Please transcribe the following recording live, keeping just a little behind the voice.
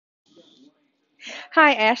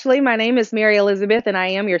Hi, Ashley. My name is Mary Elizabeth, and I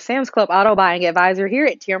am your Sam's Club auto buying advisor here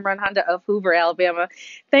at Tameron Honda of Hoover, Alabama.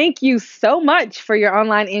 Thank you so much for your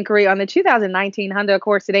online inquiry on the 2019 Honda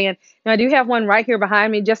Accord sedan. Now, I do have one right here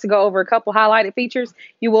behind me just to go over a couple highlighted features.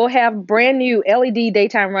 You will have brand new LED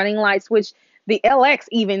daytime running lights, which the LX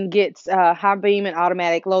even gets high beam and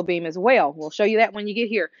automatic low beam as well. We'll show you that when you get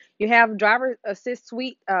here. You have driver assist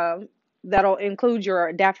suite. That'll include your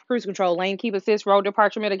adaptive cruise control, lane keep assist, road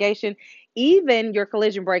departure mitigation, even your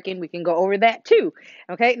collision braking. We can go over that too.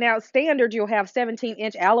 Okay, now standard, you'll have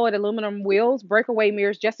 17-inch alloyed aluminum wheels, breakaway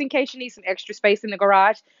mirrors, just in case you need some extra space in the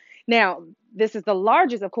garage. Now, this is the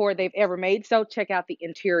largest Accord they've ever made, so check out the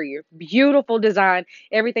interior. Beautiful design.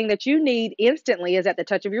 Everything that you need instantly is at the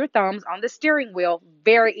touch of your thumbs on the steering wheel.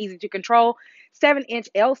 Very easy to control. 7-inch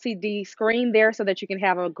LCD screen there so that you can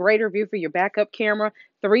have a greater view for your backup camera.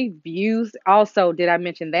 3 views. Also, did I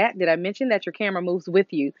mention that? Did I mention that your camera moves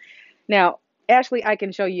with you? Now, Ashley, I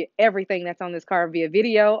can show you everything that's on this car via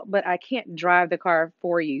video, but I can't drive the car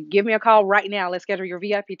for you. Give me a call right now. Let's schedule your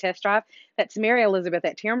VIP test drive. That's Mary Elizabeth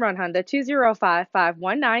at Tameron Honda,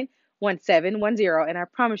 205-519-1710. And I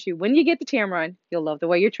promise you, when you get to Tameron, you'll love the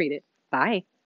way you're treated. Bye.